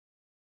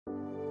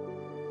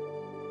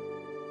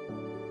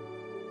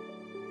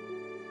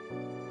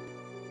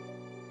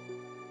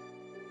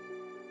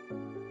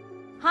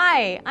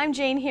Hi, I'm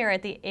Jane here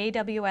at the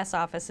AWS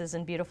offices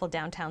in beautiful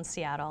downtown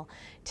Seattle.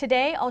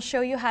 Today I'll show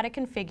you how to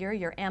configure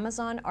your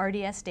Amazon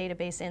RDS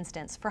database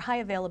instance for high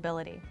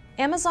availability.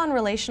 Amazon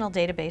Relational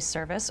Database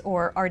Service,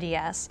 or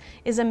RDS,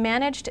 is a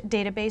managed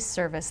database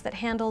service that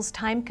handles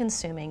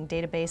time-consuming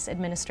database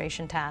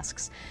administration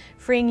tasks,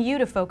 freeing you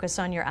to focus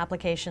on your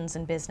applications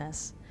and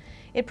business.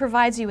 It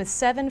provides you with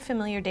 7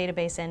 familiar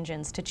database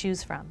engines to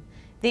choose from.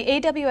 The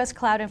AWS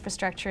cloud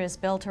infrastructure is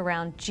built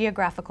around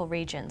geographical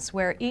regions,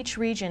 where each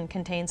region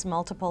contains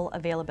multiple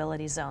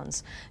availability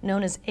zones,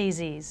 known as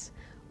AZs.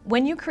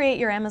 When you create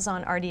your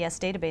Amazon RDS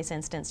database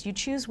instance, you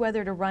choose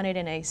whether to run it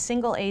in a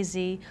single AZ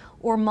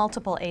or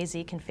multiple AZ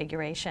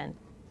configuration.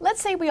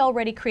 Let's say we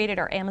already created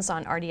our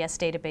Amazon RDS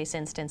database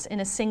instance in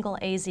a single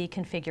AZ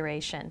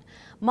configuration.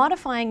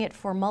 Modifying it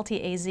for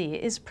multi-AZ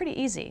is pretty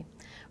easy.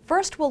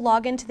 First, we'll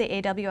log into the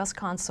AWS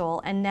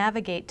console and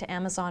navigate to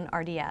Amazon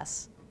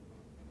RDS.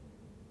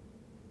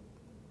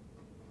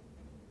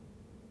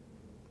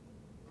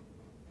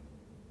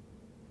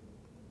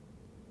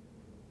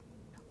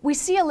 We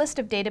see a list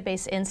of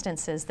database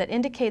instances that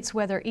indicates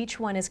whether each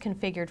one is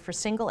configured for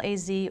single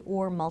AZ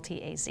or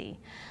multi-AZ.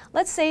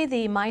 Let's say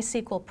the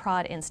MySQL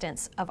prod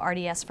instance of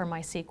RDS for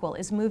MySQL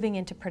is moving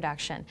into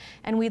production,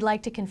 and we'd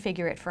like to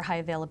configure it for high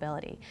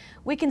availability.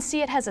 We can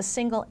see it has a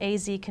single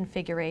AZ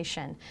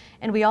configuration,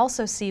 and we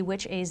also see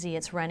which AZ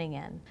it's running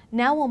in.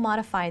 Now we'll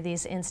modify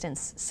these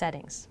instance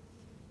settings.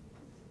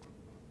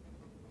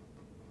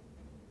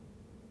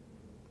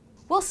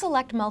 We'll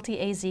select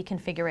multi-AZ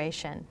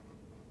configuration.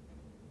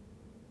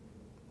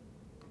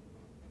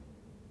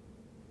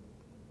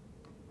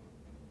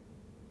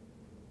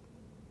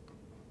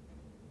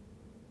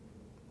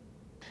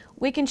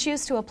 We can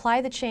choose to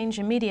apply the change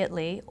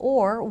immediately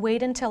or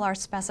wait until our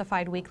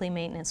specified weekly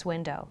maintenance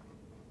window.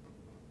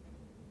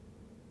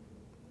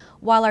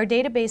 While our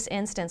database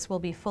instance will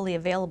be fully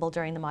available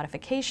during the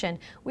modification,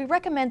 we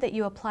recommend that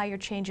you apply your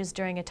changes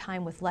during a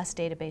time with less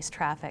database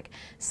traffic,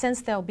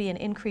 since there'll be an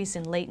increase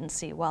in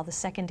latency while the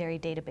secondary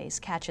database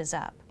catches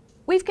up.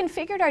 We've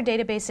configured our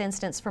database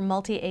instance for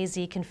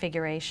multi-AZ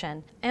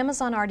configuration.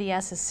 Amazon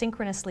RDS is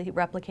synchronously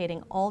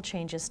replicating all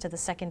changes to the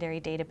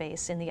secondary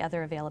database in the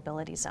other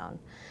availability zone.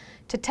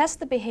 To test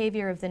the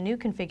behavior of the new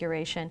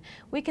configuration,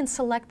 we can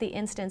select the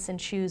instance and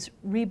choose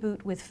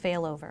Reboot with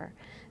Failover.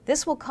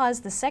 This will cause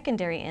the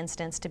secondary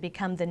instance to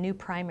become the new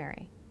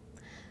primary.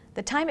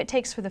 The time it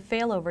takes for the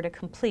failover to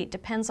complete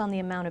depends on the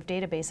amount of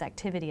database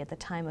activity at the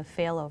time of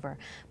failover,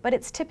 but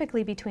it's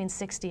typically between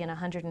 60 and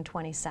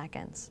 120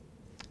 seconds.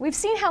 We've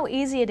seen how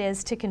easy it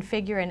is to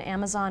configure an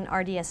Amazon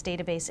RDS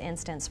database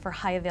instance for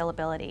high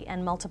availability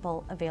and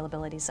multiple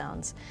availability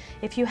zones.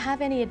 If you have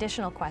any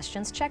additional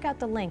questions, check out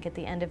the link at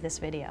the end of this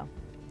video.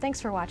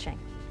 Thanks for watching.